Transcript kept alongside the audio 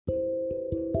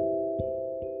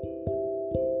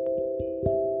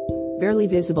barely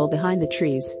visible behind the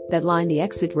trees that line the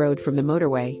exit road from the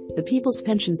motorway, the People's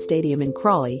Pension Stadium in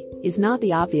Crawley is not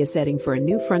the obvious setting for a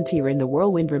new frontier in the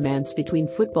whirlwind romance between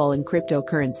football and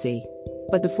cryptocurrency.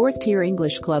 But the fourth-tier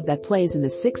English club that plays in the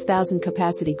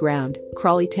 6,000-capacity ground,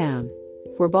 Crawley Town,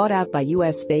 were bought out by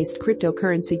US-based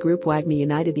cryptocurrency group WAGMI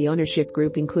United. The ownership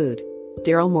group include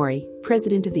Daryl Morey,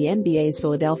 president of the NBA's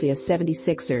Philadelphia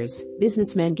 76ers,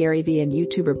 businessman Gary Vee and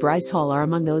YouTuber Bryce Hall are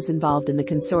among those involved in the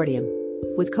consortium,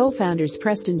 with co-founders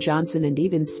Preston Johnson and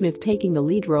Eben Smith taking the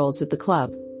lead roles at the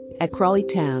club. At Crawley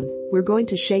Town, we're going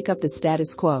to shake up the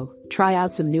status quo, try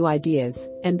out some new ideas,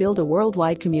 and build a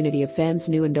worldwide community of fans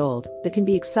new and old that can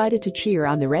be excited to cheer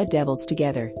on the Red Devils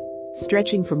together.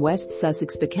 Stretching from West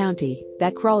Sussex, the county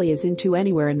that Crawley is into,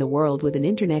 anywhere in the world with an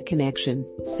internet connection,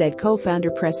 said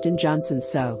co-founder Preston Johnson.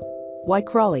 So, why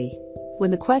Crawley?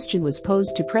 When the question was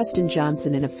posed to Preston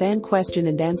Johnson in a fan question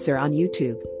and answer on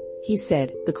YouTube, he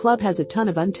said, "The club has a ton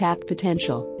of untapped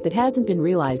potential that hasn't been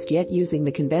realized yet using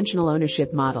the conventional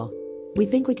ownership model. We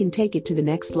think we can take it to the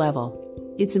next level.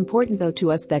 It's important though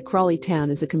to us that Crawley Town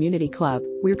is a community club.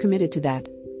 We're committed to that.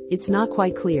 It's not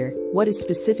quite clear what is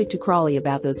specific to Crawley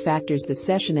about those factors." The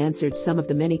session answered some of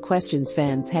the many questions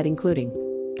fans had, including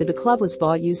that the club was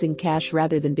bought using cash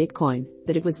rather than Bitcoin,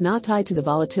 that it was not tied to the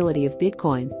volatility of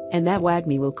Bitcoin, and that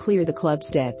WAGMI will clear the club's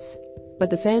debts. But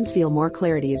the fans feel more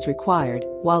clarity is required,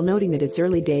 while noting that it's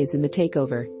early days in the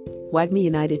takeover. WAGMI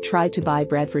United tried to buy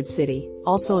Bradford City,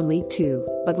 also in League Two,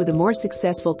 but with a more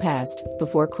successful past,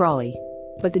 before Crawley.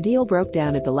 But the deal broke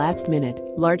down at the last minute,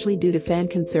 largely due to fan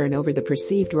concern over the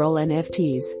perceived role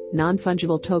NFTs,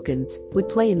 non-fungible tokens, would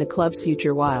play in the club's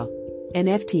future. While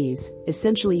NFTs,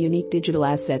 essentially unique digital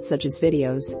assets such as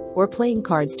videos or playing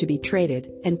cards to be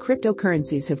traded, and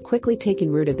cryptocurrencies have quickly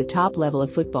taken root at the top level of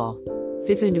football.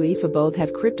 FIFA and UEFA both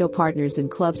have crypto partners, and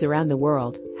clubs around the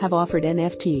world have offered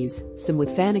NFTs, some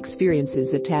with fan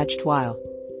experiences attached, while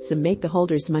some make the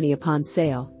holders money upon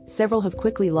sale. Several have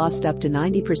quickly lost up to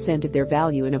 90% of their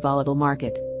value in a volatile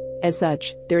market. As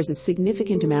such, there is a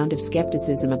significant amount of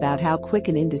skepticism about how quick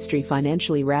an industry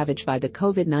financially ravaged by the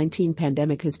COVID-19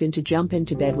 pandemic has been to jump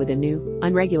into bed with a new,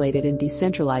 unregulated and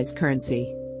decentralized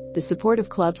currency. The support of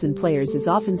clubs and players is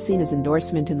often seen as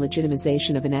endorsement and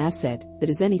legitimization of an asset that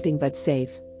is anything but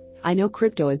safe. I know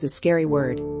crypto is a scary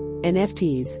word.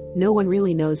 NFTs, no one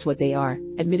really knows what they are,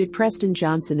 admitted Preston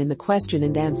Johnson in the question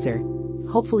and answer.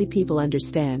 Hopefully people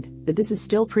understand that this is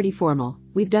still pretty formal.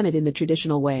 We've done it in the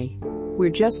traditional way. We're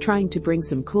just trying to bring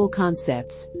some cool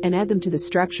concepts and add them to the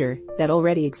structure that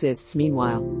already exists.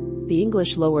 Meanwhile, the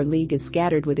English lower league is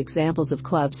scattered with examples of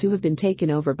clubs who have been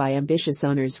taken over by ambitious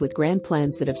owners with grand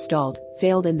plans that have stalled,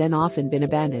 failed and then often been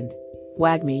abandoned.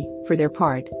 WAGMI, for their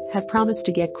part, have promised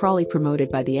to get Crawley promoted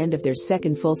by the end of their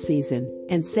second full season,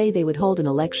 and say they would hold an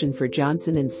election for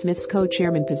Johnson and Smith's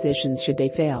co-chairman positions should they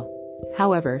fail.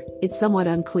 However, it's somewhat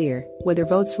unclear whether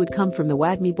votes would come from the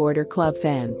WAGMI board or club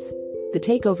fans. The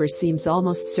takeover seems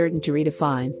almost certain to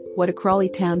redefine what a Crawley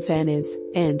Town fan is,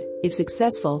 and, if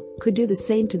successful, could do the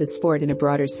same to the sport in a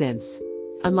broader sense.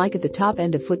 Unlike at the top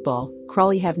end of football,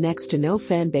 Crawley have next to no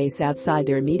fan base outside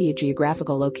their immediate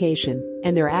geographical location,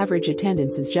 and their average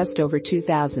attendance is just over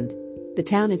 2,000. The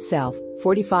town itself,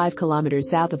 45 kilometers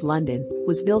south of London,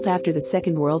 was built after the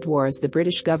Second World War as the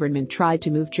British government tried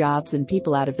to move jobs and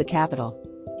people out of the capital.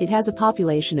 It has a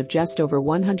population of just over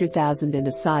 100,000 and,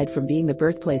 aside from being the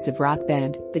birthplace of rock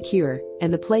band The Cure,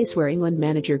 and the place where England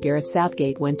manager Gareth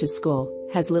Southgate went to school,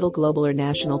 has little global or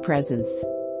national presence.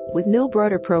 With no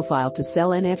broader profile to sell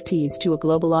NFTs to a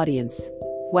global audience,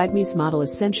 WAGMI's model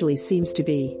essentially seems to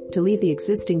be to leave the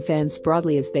existing fans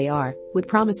broadly as they are, with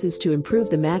promises to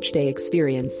improve the matchday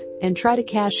experience and try to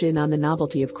cash in on the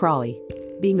novelty of Crawley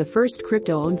being the first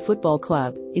crypto-owned football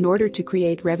club, in order to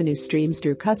create revenue streams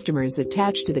through customers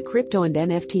attached to the crypto and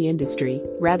NFT industry,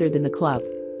 rather than the club.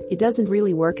 It doesn't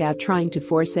really work out trying to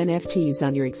force NFTs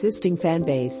on your existing fan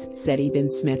base, said Eben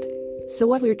Smith. So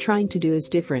what we're trying to do is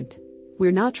different.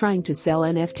 We're not trying to sell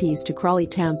NFTs to Crawley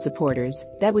Town supporters.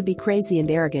 That would be crazy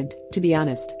and arrogant, to be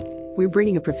honest. We're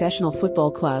bringing a professional football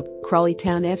club, Crawley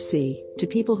Town FC, to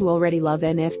people who already love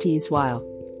NFTs. While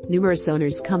numerous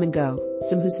owners come and go,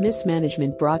 some whose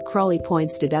mismanagement brought Crawley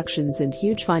points deductions and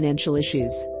huge financial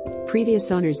issues.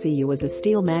 Previous owner ZU was a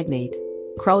steel magnate.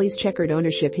 Crawley's checkered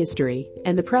ownership history,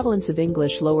 and the prevalence of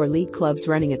English lower league clubs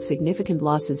running at significant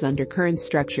losses under current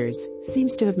structures,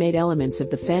 seems to have made elements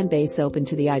of the fan base open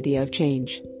to the idea of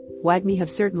change. WAGMI have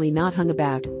certainly not hung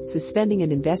about, suspending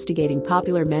and investigating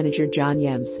popular manager John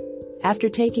Yems after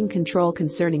taking control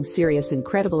concerning serious and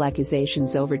credible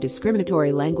accusations over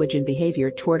discriminatory language and behavior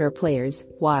toward our players,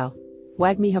 while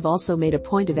WAGMI have also made a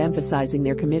point of emphasizing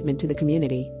their commitment to the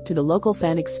community, to the local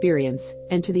fan experience,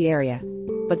 and to the area.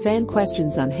 But fan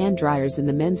questions on hand dryers in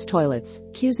the men's toilets,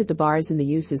 queues at the bars and the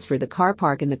uses for the car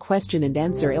park in the question and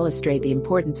answer illustrate the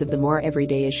importance of the more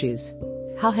everyday issues.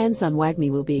 How hands-on WAGMI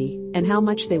will be, and how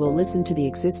much they will listen to the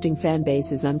existing fan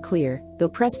base is unclear, though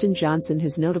Preston Johnson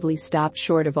has notably stopped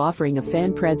short of offering a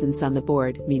fan presence on the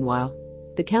board. Meanwhile,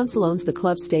 the council owns the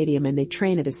club stadium and they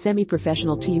train at a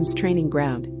semi-professional team's training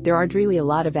ground. There are really a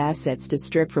lot of assets to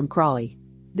strip from Crawley.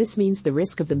 This means the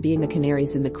risk of them being the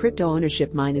canaries in the crypto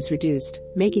ownership mine is reduced,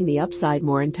 making the upside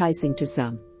more enticing to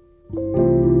some.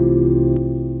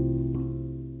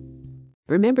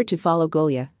 Remember to follow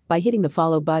Golia by hitting the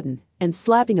follow button and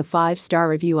slapping a 5-star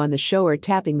review on the show or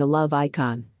tapping the love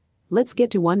icon. Let's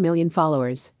get to 1 million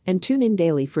followers and tune in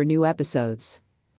daily for new episodes.